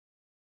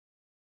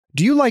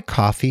Do you like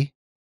coffee?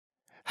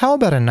 How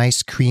about a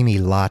nice creamy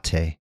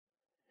latte?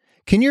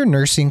 Can your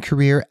nursing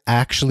career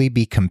actually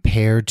be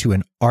compared to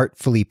an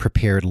artfully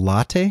prepared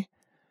latte?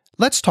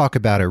 Let's talk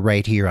about it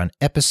right here on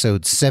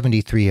episode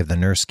 73 of The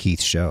Nurse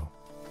Keith Show.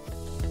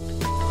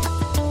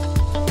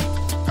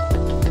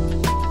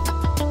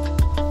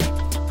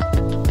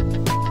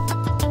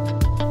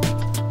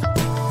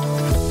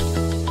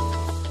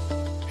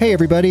 Hey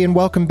everybody, and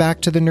welcome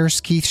back to The Nurse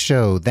Keith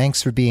Show.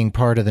 Thanks for being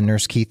part of the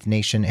Nurse Keith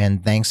Nation,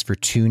 and thanks for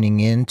tuning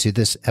in to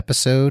this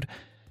episode.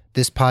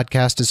 This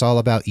podcast is all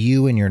about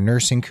you and your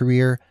nursing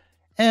career,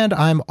 and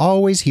I'm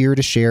always here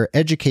to share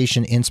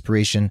education,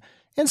 inspiration,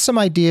 and some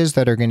ideas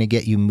that are going to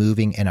get you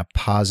moving in a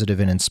positive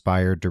and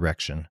inspired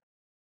direction.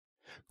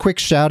 Quick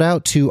shout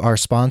out to our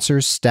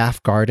sponsors,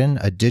 Staff Garden,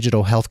 a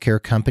digital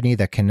healthcare company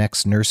that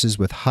connects nurses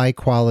with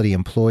high-quality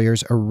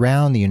employers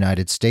around the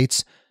United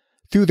States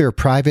through their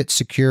private,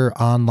 secure,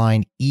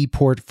 online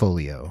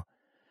e-portfolio.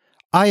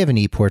 I have an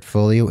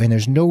e-portfolio, and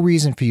there's no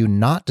reason for you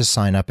not to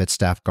sign up at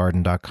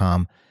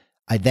staffgarden.com.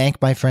 I thank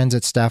my friends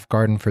at Staff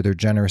Garden for their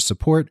generous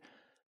support.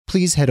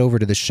 Please head over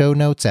to the show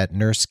notes at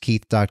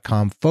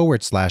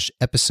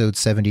nursekeith.com/episode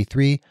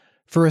 73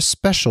 for a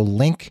special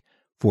link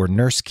for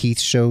Nurse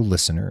Keith Show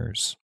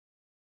listeners.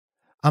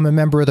 I'm a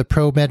member of the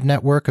ProMed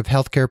Network of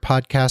healthcare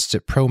podcasts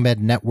at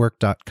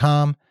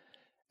promednetwork.com.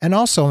 And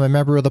also I'm a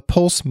member of the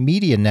Pulse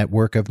Media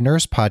Network of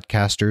nurse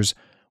podcasters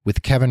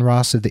with Kevin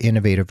Ross of the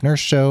Innovative Nurse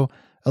Show,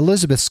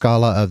 Elizabeth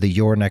Scala of the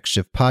Your Next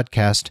Shift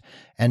podcast,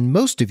 and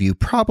most of you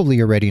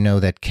probably already know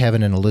that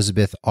Kevin and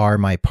Elizabeth are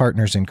my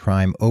partners in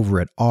crime over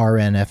at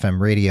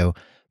RNFM Radio.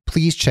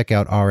 Please check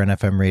out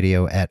RNFM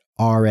Radio at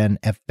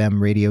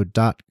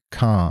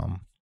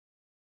rnfmradio.com.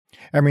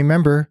 And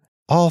remember,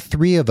 all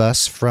three of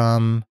us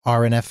from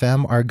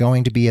RNFM are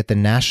going to be at the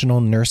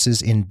National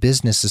Nurses in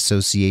Business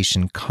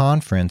Association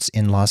Conference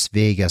in Las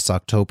Vegas,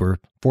 October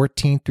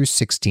 14th through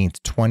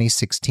 16th,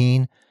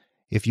 2016.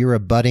 If you're a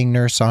budding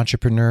nurse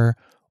entrepreneur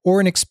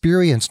or an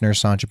experienced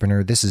nurse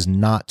entrepreneur, this is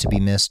not to be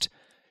missed.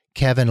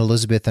 Kevin,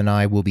 Elizabeth, and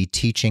I will be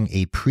teaching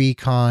a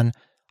pre-con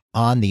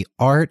on the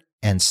art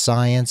and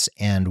science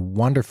and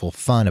wonderful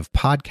fun of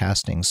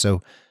podcasting.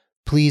 So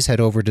please head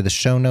over to the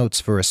show notes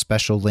for a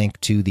special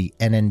link to the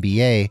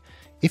NNBA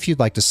if you'd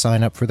like to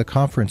sign up for the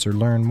conference or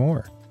learn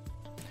more.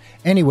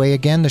 Anyway,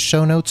 again, the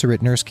show notes are at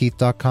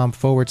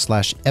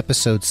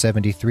nursekeith.com/episode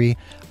 73.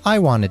 I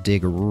want to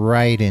dig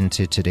right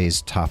into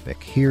today's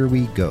topic. Here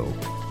we go.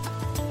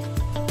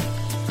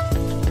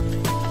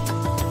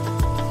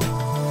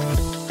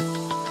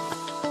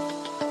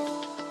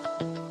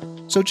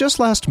 So just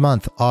last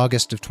month,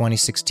 August of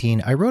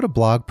 2016, I wrote a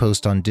blog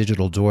post on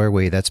Digital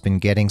Doorway that's been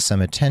getting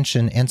some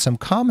attention and some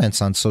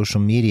comments on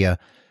social media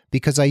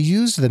because I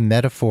used the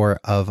metaphor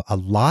of a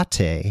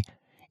latte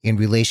in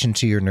relation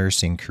to your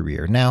nursing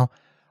career. Now,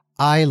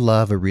 I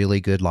love a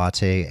really good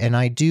latte, and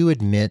I do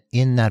admit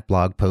in that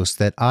blog post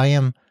that I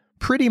am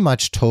pretty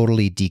much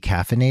totally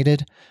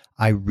decaffeinated.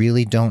 I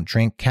really don't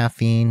drink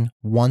caffeine.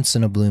 Once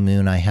in a blue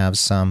moon, I have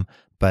some,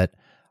 but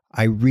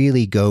I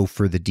really go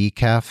for the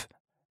decaf.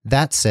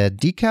 That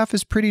said, decaf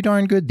is pretty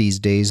darn good these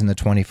days in the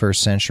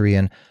 21st century,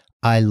 and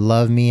I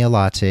love me a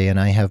latte, and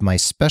I have my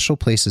special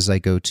places I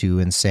go to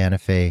in Santa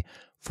Fe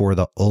for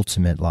the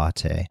ultimate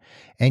latte.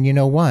 And you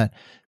know what?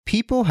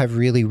 People have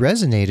really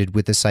resonated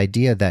with this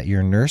idea that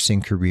your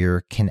nursing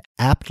career can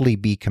aptly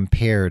be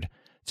compared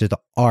to the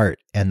art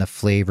and the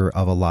flavor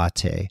of a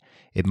latte.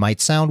 It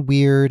might sound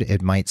weird,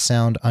 it might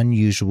sound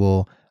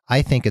unusual.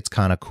 I think it's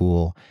kind of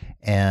cool,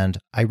 and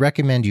I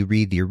recommend you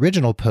read the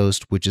original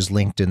post, which is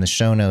linked in the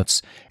show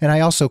notes, and I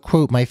also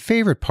quote my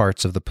favorite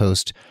parts of the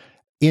post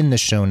in the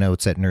show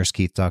notes at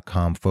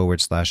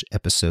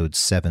nursekeith.com/episode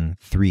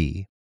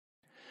 73.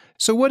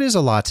 So what is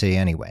a latte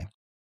anyway?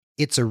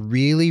 It's a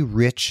really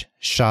rich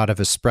shot of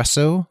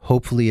espresso.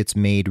 Hopefully it's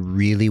made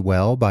really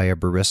well by a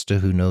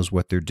barista who knows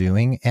what they're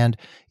doing. And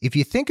if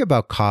you think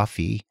about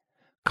coffee,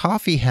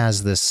 coffee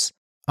has this,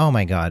 oh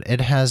my God,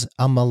 it has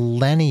a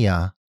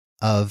millennia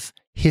of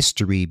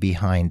history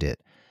behind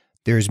it.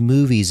 There's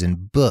movies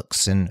and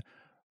books and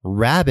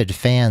rabid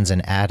fans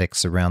and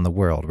addicts around the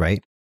world,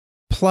 right?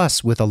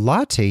 Plus, with a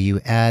latte, you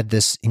add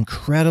this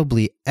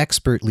incredibly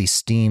expertly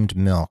steamed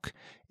milk.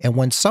 And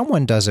when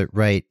someone does it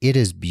right, it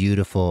is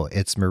beautiful,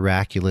 it's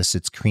miraculous,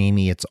 it's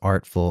creamy, it's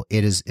artful,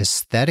 it is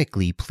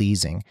aesthetically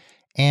pleasing,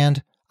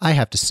 and I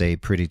have to say,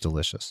 pretty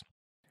delicious.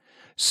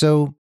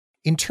 So,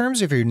 in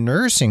terms of your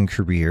nursing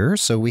career,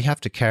 so we have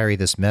to carry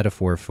this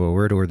metaphor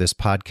forward, or this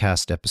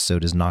podcast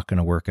episode is not going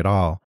to work at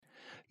all.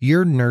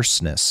 Your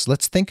nurseness,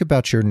 let's think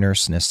about your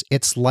nurseness.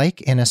 It's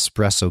like an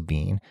espresso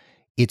bean.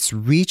 It's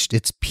reached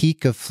its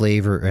peak of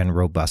flavor and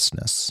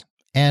robustness,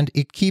 and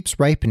it keeps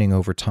ripening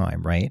over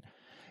time, right?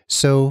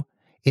 So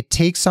it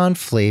takes on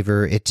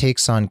flavor, it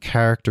takes on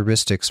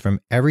characteristics from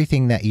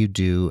everything that you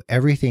do,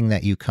 everything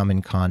that you come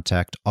in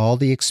contact, all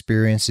the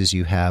experiences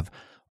you have,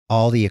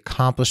 all the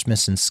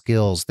accomplishments and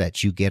skills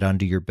that you get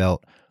under your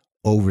belt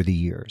over the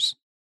years.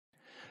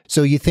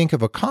 So you think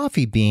of a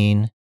coffee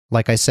bean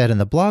Like I said in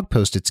the blog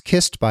post, it's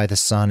kissed by the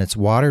sun, it's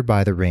watered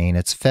by the rain,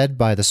 it's fed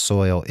by the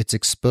soil, it's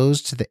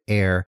exposed to the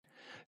air,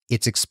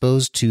 it's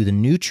exposed to the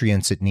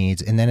nutrients it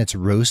needs, and then it's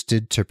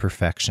roasted to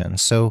perfection.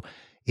 So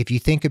if you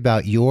think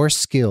about your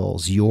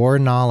skills, your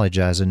knowledge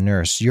as a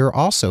nurse, you're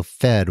also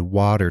fed,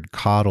 watered,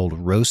 coddled,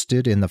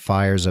 roasted in the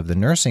fires of the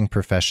nursing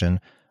profession.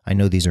 I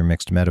know these are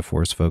mixed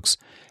metaphors, folks.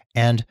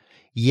 And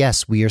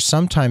yes, we are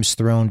sometimes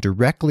thrown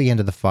directly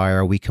into the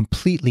fire. We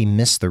completely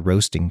miss the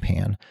roasting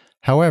pan.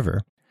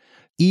 However,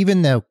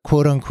 even the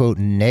quote-unquote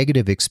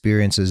negative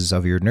experiences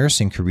of your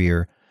nursing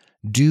career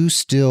do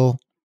still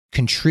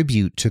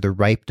contribute to the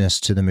ripeness,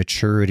 to the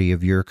maturity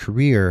of your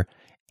career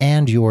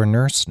and your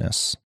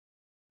nurseness.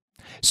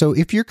 So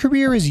if your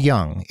career is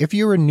young, if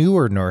you're a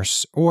newer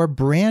nurse or a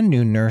brand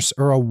new nurse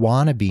or a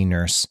wannabe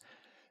nurse,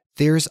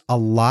 there's a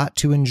lot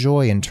to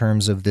enjoy in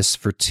terms of this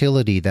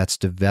fertility that's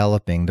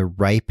developing, the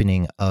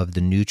ripening of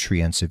the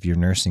nutrients of your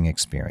nursing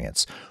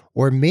experience.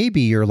 Or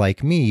maybe you're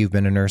like me, you've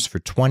been a nurse for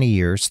 20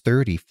 years,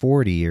 30,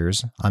 40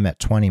 years. I'm at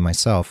 20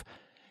 myself.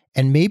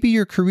 And maybe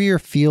your career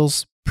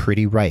feels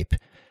pretty ripe.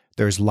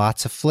 There's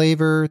lots of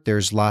flavor,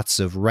 there's lots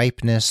of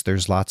ripeness,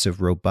 there's lots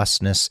of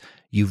robustness.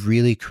 You've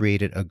really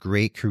created a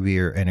great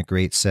career and a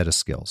great set of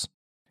skills.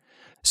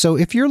 So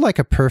if you're like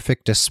a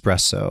perfect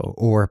espresso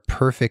or a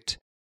perfect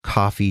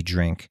coffee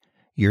drink,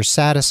 you're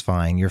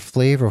satisfying, you're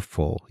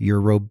flavorful,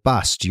 you're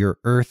robust, you're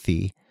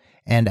earthy.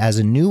 And as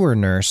a newer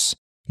nurse,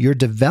 you're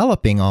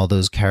developing all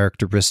those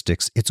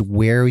characteristics. It's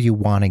where you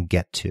want to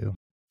get to.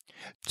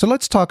 So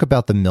let's talk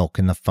about the milk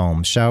and the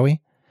foam, shall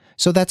we?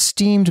 So that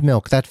steamed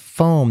milk, that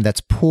foam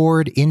that's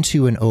poured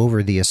into and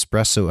over the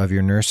espresso of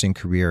your nursing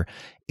career,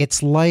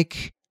 it's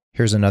like,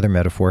 here's another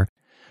metaphor,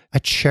 a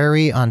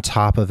cherry on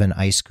top of an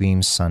ice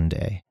cream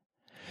sundae.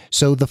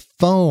 So the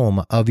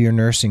foam of your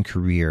nursing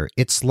career,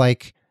 it's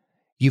like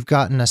you've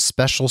gotten a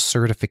special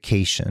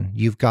certification,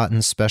 you've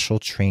gotten special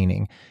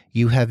training,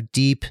 you have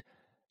deep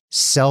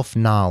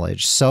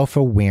self-knowledge,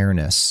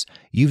 self-awareness,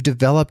 you've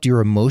developed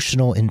your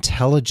emotional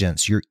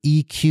intelligence, your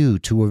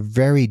EQ to a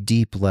very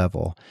deep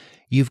level.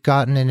 You've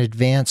gotten an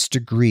advanced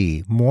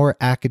degree, more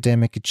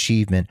academic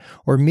achievement,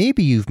 or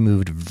maybe you've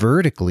moved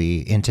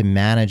vertically into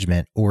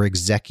management or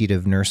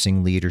executive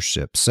nursing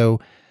leadership. So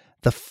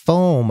the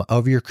foam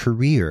of your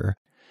career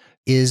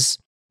is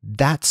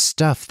that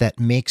stuff that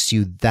makes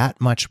you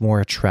that much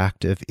more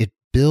attractive. It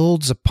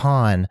builds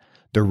upon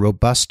the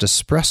robust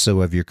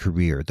espresso of your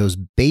career, those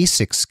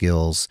basic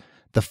skills.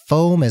 The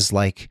foam is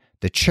like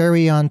the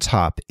cherry on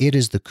top. It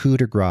is the coup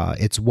de grace.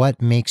 It's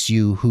what makes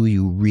you who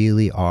you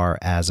really are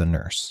as a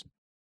nurse.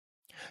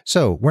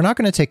 So we're not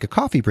going to take a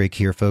coffee break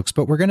here, folks,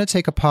 but we're going to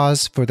take a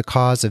pause for the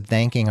cause of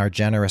thanking our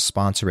generous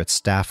sponsor at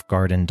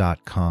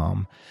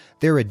staffgarden.com.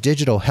 They're a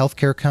digital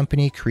healthcare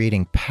company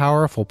creating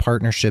powerful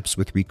partnerships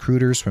with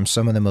recruiters from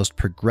some of the most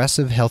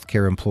progressive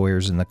healthcare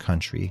employers in the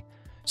country.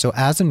 So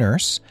as a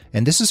nurse,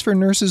 and this is for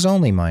nurses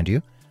only, mind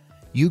you,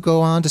 you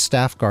go on to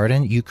Staff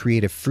Garden, you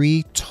create a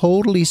free,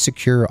 totally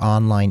secure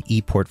online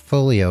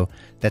e-portfolio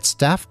that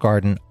Staff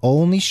Garden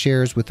only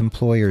shares with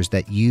employers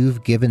that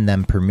you've given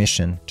them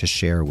permission to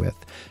share with.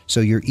 So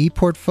your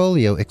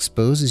e-portfolio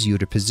exposes you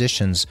to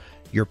positions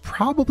you're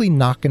probably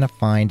not going to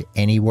find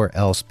anywhere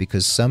else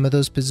because some of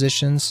those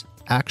positions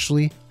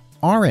actually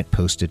aren't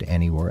posted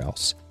anywhere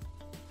else.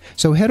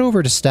 So head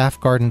over to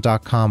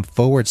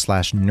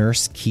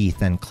staffgarden.com/Nurse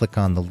Keith and click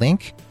on the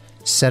link,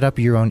 set up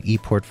your own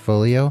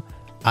e-portfolio.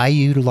 I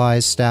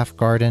utilize Staff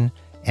Garden,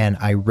 and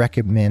I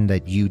recommend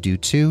that you do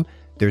too.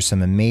 There's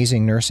some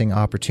amazing nursing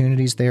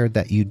opportunities there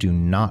that you do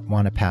not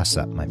want to pass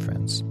up, my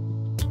friends.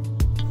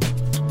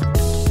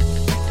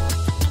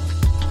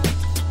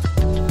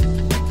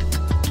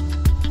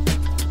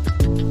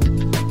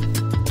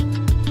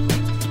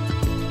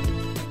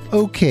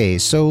 Okay,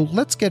 so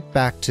let's get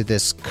back to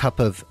this cup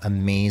of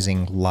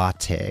amazing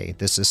latte,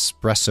 this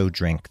espresso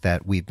drink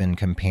that we've been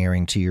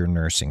comparing to your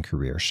nursing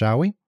career, shall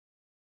we?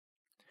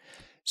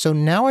 So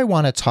now I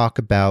want to talk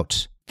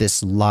about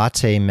this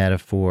latte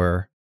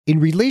metaphor in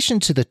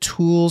relation to the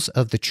tools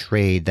of the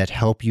trade that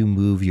help you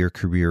move your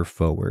career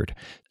forward.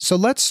 So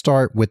let's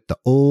start with the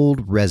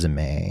old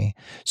resume.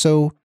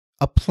 So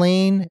a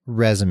plain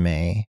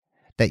resume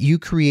that you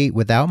create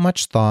without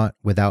much thought,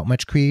 without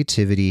much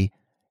creativity.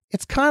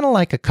 It's kind of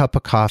like a cup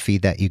of coffee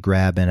that you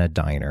grab in a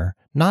diner.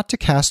 Not to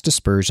cast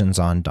aspersions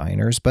on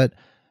diners, but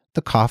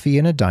the coffee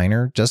in a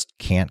diner just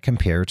can't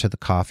compare to the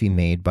coffee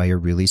made by a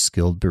really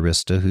skilled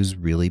barista who's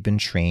really been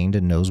trained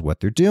and knows what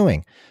they're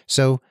doing.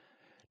 So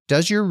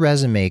does your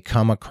resume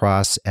come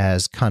across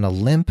as kind of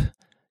limp,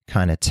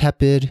 kind of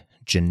tepid,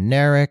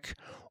 generic,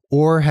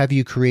 or have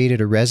you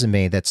created a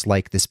resume that's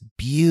like this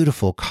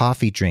beautiful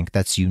coffee drink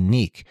that's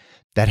unique,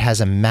 that has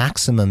a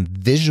maximum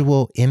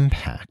visual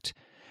impact?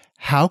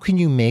 How can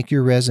you make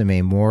your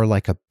resume more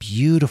like a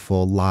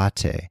beautiful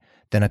latte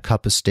than a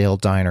cup of stale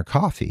diner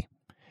coffee?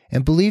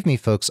 And believe me,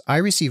 folks, I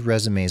receive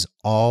resumes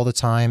all the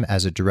time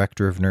as a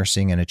director of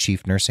nursing and a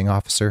chief nursing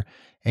officer.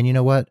 And you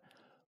know what?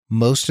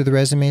 Most of the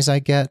resumes I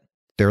get,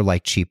 they're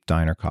like cheap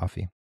diner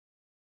coffee.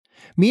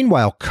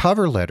 Meanwhile,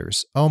 cover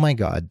letters, oh my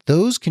God,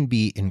 those can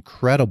be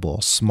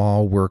incredible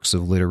small works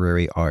of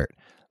literary art,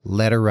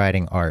 letter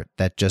writing art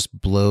that just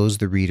blows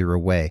the reader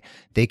away.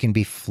 They can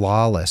be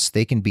flawless.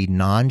 They can be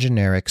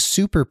non-generic,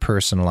 super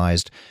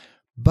personalized,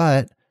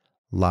 but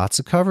lots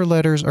of cover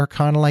letters are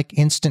kind of like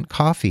instant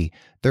coffee.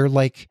 They're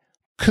like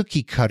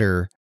cookie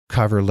cutter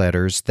cover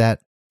letters that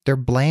they're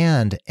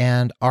bland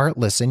and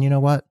artless. And you know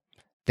what?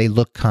 They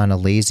look kind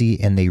of lazy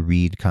and they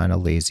read kind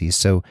of lazy.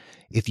 So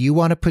if you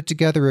want to put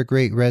together a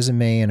great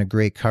resume and a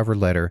great cover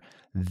letter,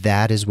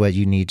 that is what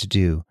you need to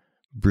do.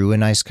 Brew a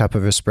nice cup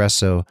of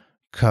espresso,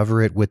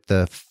 cover it with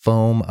the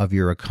foam of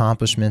your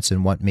accomplishments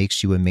and what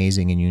makes you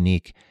amazing and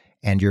unique,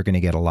 and you're going to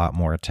get a lot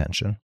more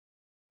attention.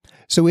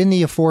 So in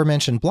the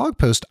aforementioned blog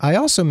post, I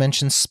also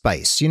mentioned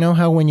spice. You know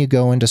how when you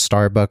go into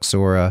Starbucks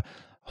or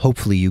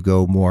hopefully you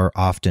go more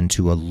often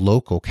to a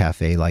local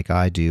cafe like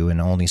I do and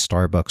only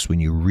Starbucks when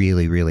you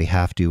really, really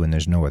have to and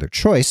there's no other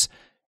choice.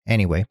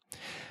 Anyway,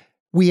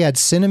 we add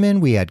cinnamon,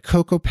 we add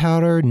cocoa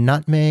powder,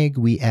 nutmeg,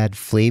 we add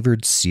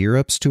flavored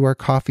syrups to our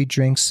coffee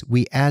drinks.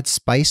 We add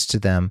spice to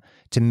them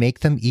to make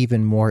them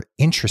even more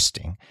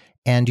interesting.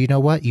 And you know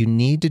what? You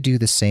need to do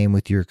the same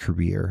with your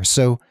career.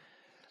 So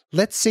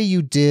let's say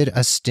you did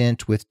a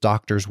stint with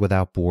Doctors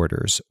Without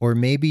Borders, or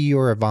maybe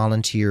you're a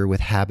volunteer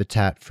with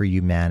Habitat for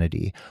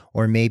Humanity,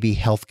 or maybe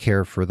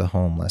healthcare for the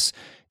homeless.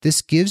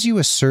 This gives you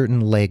a certain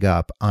leg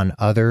up on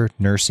other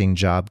nursing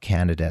job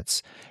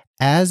candidates,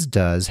 as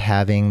does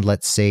having,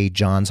 let's say,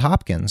 Johns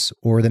Hopkins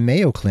or the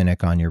Mayo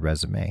Clinic on your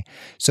resume.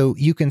 So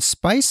you can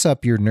spice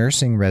up your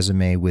nursing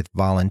resume with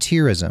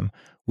volunteerism,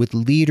 with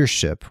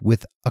leadership,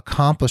 with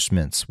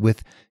accomplishments,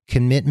 with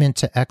commitment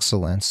to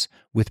excellence,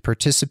 with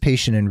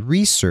participation in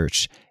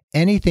research,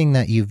 anything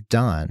that you've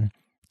done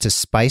to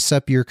spice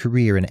up your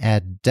career and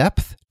add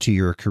depth to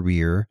your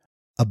career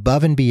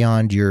above and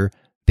beyond your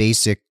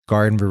basic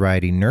garden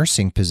variety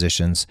nursing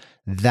positions,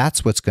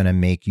 that's what's going to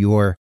make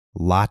your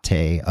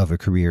latte of a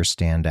career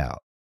stand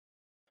out.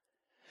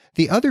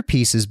 The other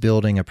piece is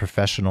building a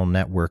professional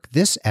network.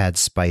 This adds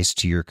spice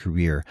to your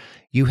career.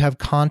 You have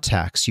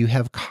contacts, you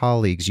have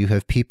colleagues, you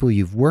have people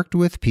you've worked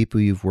with, people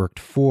you've worked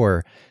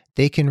for.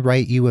 They can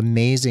write you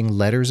amazing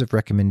letters of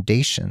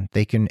recommendation.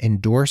 They can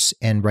endorse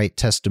and write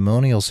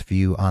testimonials for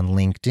you on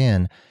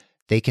LinkedIn.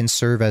 They can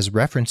serve as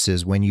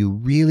references when you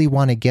really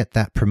want to get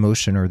that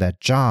promotion or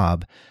that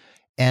job.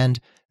 And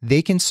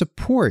they can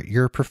support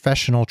your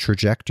professional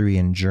trajectory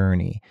and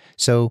journey.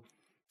 So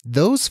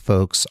those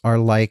folks are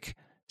like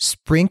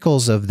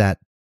sprinkles of that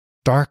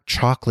dark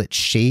chocolate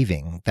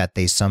shaving that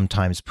they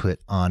sometimes put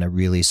on a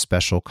really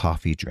special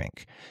coffee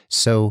drink.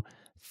 So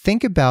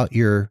think about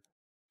your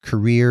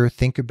career,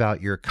 think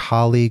about your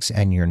colleagues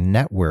and your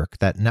network,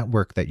 that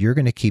network that you're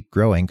going to keep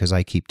growing because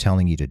I keep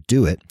telling you to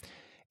do it.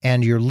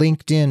 And your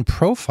LinkedIn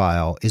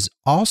profile is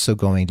also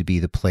going to be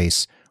the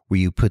place where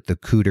you put the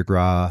coup de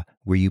grace,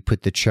 where you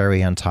put the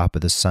cherry on top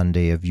of the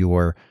sundae of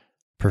your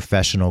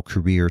professional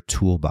career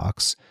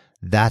toolbox.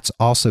 That's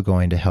also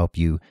going to help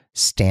you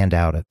stand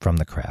out from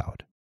the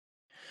crowd.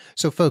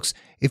 So folks,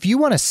 if you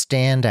want to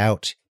stand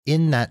out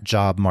in that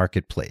job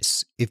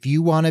marketplace, if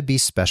you want to be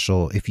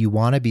special, if you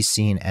want to be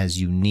seen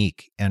as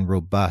unique and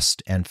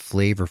robust and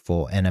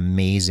flavorful and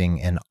amazing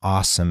and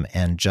awesome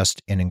and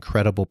just an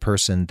incredible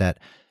person that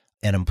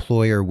an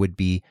employer would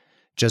be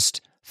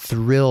just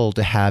thrilled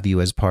to have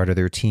you as part of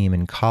their team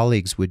and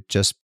colleagues would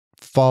just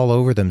fall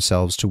over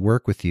themselves to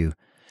work with you,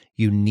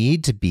 you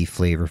need to be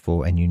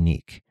flavorful and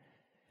unique.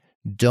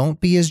 Don't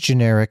be as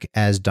generic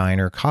as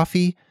diner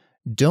coffee.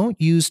 Don't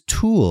use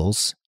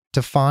tools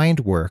to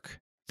find work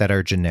that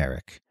are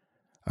generic.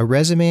 A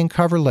resume and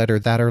cover letter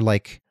that are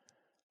like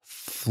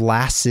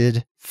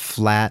flaccid,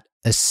 flat,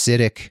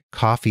 acidic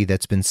coffee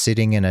that's been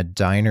sitting in a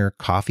diner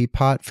coffee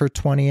pot for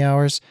 20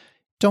 hours.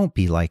 Don't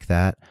be like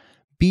that.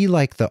 Be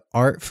like the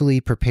artfully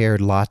prepared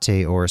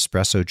latte or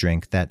espresso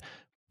drink that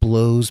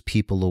blows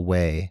people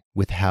away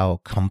with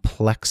how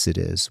complex it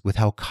is, with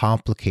how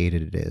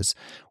complicated it is,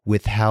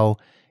 with how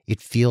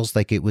it feels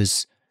like it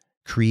was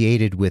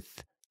created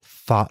with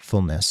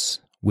thoughtfulness,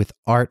 with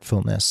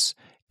artfulness,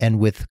 and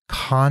with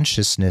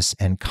consciousness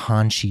and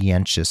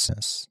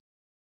conscientiousness.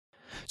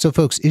 So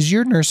folks, is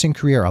your nursing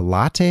career a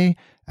latte,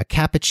 a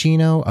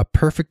cappuccino, a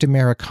perfect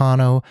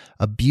Americano,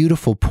 a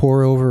beautiful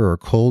pour-over or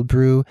cold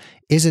brew?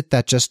 Is it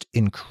that just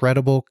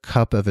incredible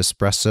cup of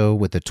espresso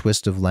with a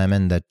twist of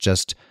lemon that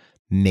just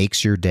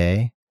makes your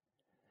day?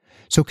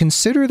 So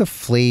consider the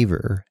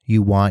flavor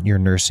you want your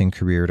nursing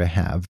career to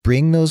have.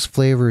 Bring those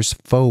flavors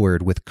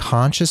forward with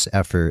conscious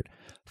effort,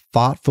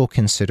 thoughtful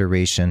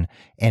consideration,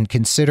 and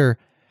consider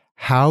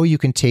how you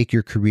can take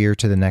your career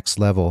to the next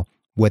level,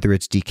 whether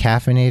it's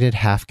decaffeinated,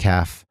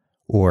 half-caff,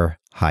 or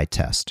high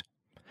test.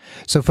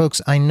 So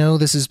folks, I know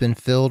this has been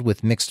filled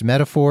with mixed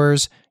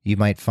metaphors. You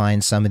might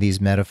find some of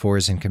these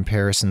metaphors and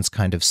comparisons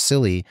kind of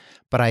silly,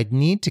 but I'd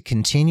need to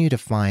continue to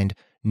find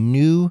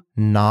new,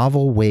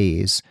 novel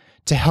ways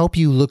to help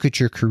you look at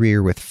your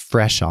career with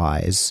fresh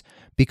eyes.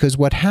 Because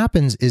what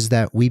happens is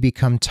that we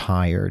become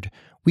tired.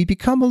 We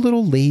become a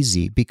little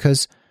lazy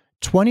because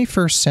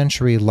 21st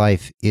century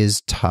life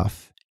is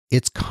tough.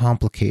 It's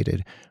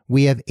complicated.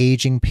 We have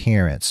aging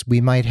parents.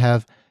 We might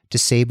have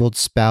disabled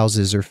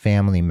spouses or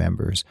family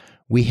members.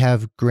 We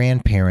have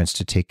grandparents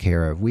to take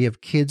care of. We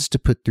have kids to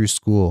put through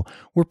school.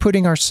 We're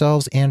putting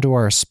ourselves and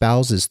or our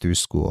spouses through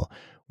school.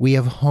 We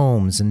have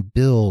homes and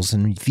bills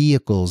and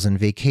vehicles and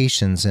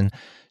vacations and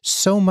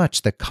so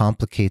much that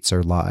complicates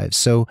our lives.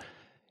 So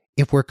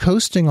if we're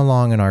coasting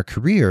along in our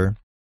career,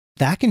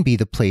 that can be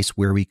the place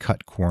where we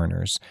cut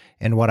corners.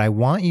 And what I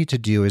want you to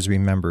do is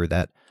remember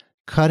that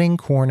cutting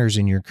corners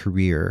in your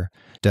career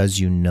does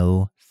you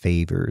no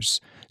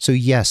favors. So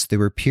yes, there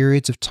were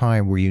periods of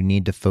time where you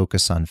need to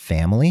focus on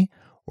family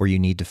or you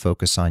need to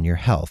focus on your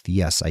health.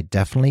 Yes, I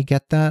definitely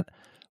get that.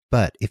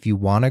 But if you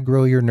want to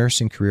grow your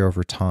nursing career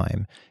over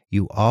time,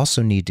 you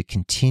also need to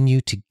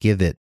continue to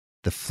give it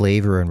the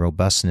flavor and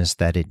robustness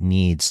that it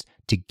needs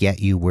to get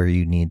you where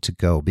you need to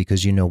go.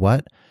 Because you know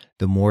what?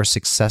 The more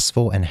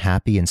successful and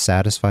happy and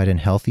satisfied and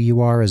healthy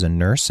you are as a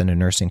nurse and a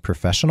nursing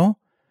professional,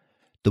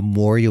 the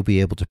more you'll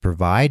be able to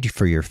provide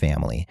for your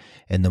family,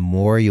 and the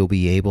more you'll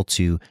be able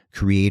to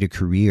create a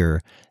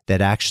career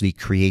that actually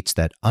creates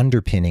that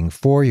underpinning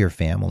for your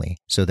family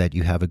so that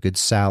you have a good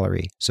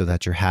salary, so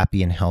that you're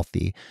happy and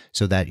healthy,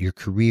 so that your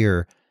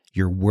career,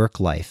 your work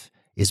life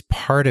is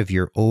part of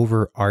your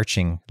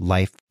overarching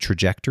life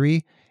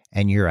trajectory,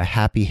 and you're a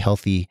happy,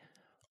 healthy,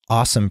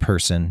 awesome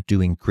person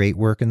doing great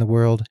work in the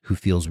world who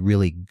feels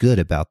really good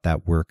about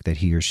that work that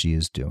he or she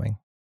is doing.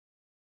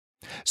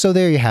 So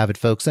there you have it,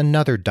 folks.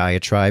 Another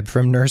diatribe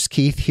from Nurse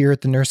Keith here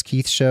at the Nurse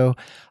Keith Show.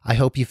 I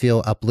hope you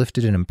feel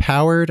uplifted and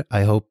empowered.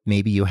 I hope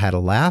maybe you had a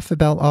laugh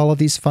about all of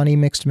these funny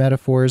mixed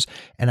metaphors.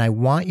 And I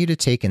want you to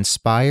take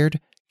inspired,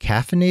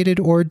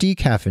 caffeinated or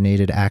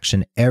decaffeinated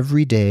action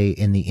every day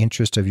in the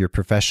interest of your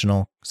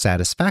professional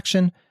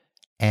satisfaction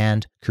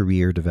and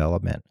career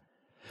development.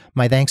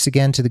 My thanks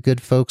again to the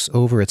good folks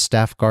over at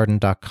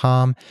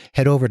staffgarden.com.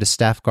 Head over to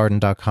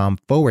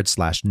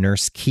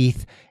staffgarden.com/Nurse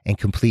Keith and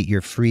complete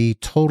your free,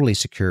 totally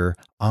secure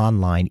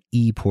online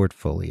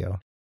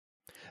e-portfolio.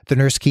 The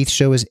Nurse Keith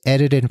Show is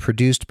edited and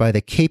produced by the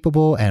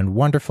capable and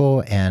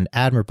wonderful and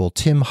admirable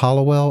Tim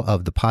Hollowell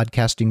of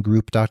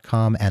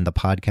thepodcastinggroup.com and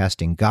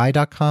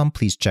thepodcastingguy.com.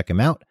 Please check him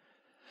out.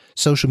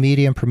 Social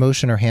media and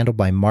promotion are handled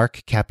by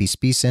Mark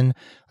Capispisen.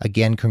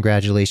 Again,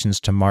 congratulations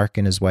to Mark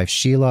and his wife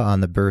Sheila on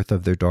the birth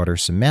of their daughter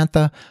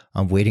Samantha.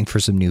 I'm waiting for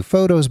some new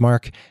photos,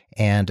 Mark,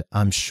 and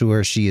I'm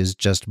sure she is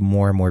just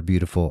more and more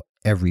beautiful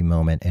every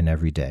moment and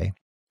every day.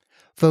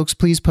 Folks,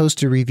 please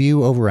post a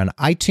review over on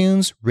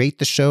iTunes. Rate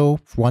the show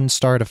 1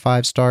 star to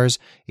 5 stars.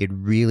 It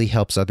really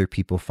helps other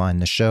people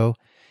find the show.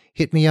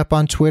 Hit me up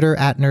on Twitter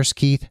at Nurse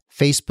Keith,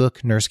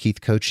 Facebook Nurse Keith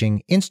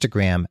Coaching,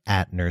 Instagram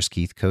at Nurse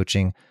Keith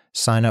Coaching.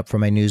 Sign up for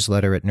my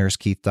newsletter at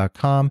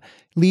nursekeith.com.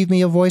 Leave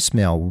me a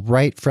voicemail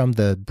right from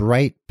the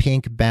bright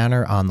pink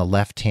banner on the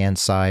left-hand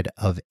side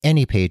of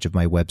any page of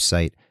my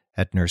website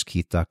at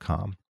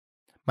nursekeith.com.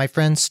 My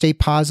friends, stay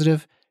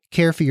positive,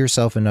 care for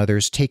yourself and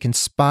others, take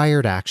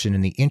inspired action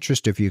in the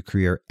interest of your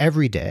career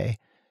every day,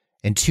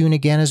 and tune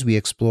again as we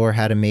explore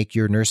how to make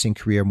your nursing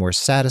career more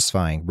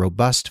satisfying,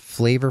 robust,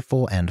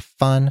 flavorful, and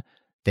fun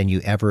than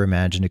you ever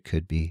imagined it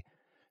could be.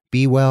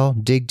 Be well,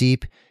 dig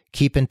deep,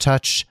 keep in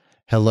touch.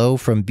 Hello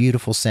from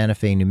beautiful Santa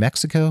Fe, New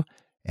Mexico,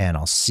 and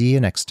I'll see you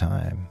next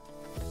time.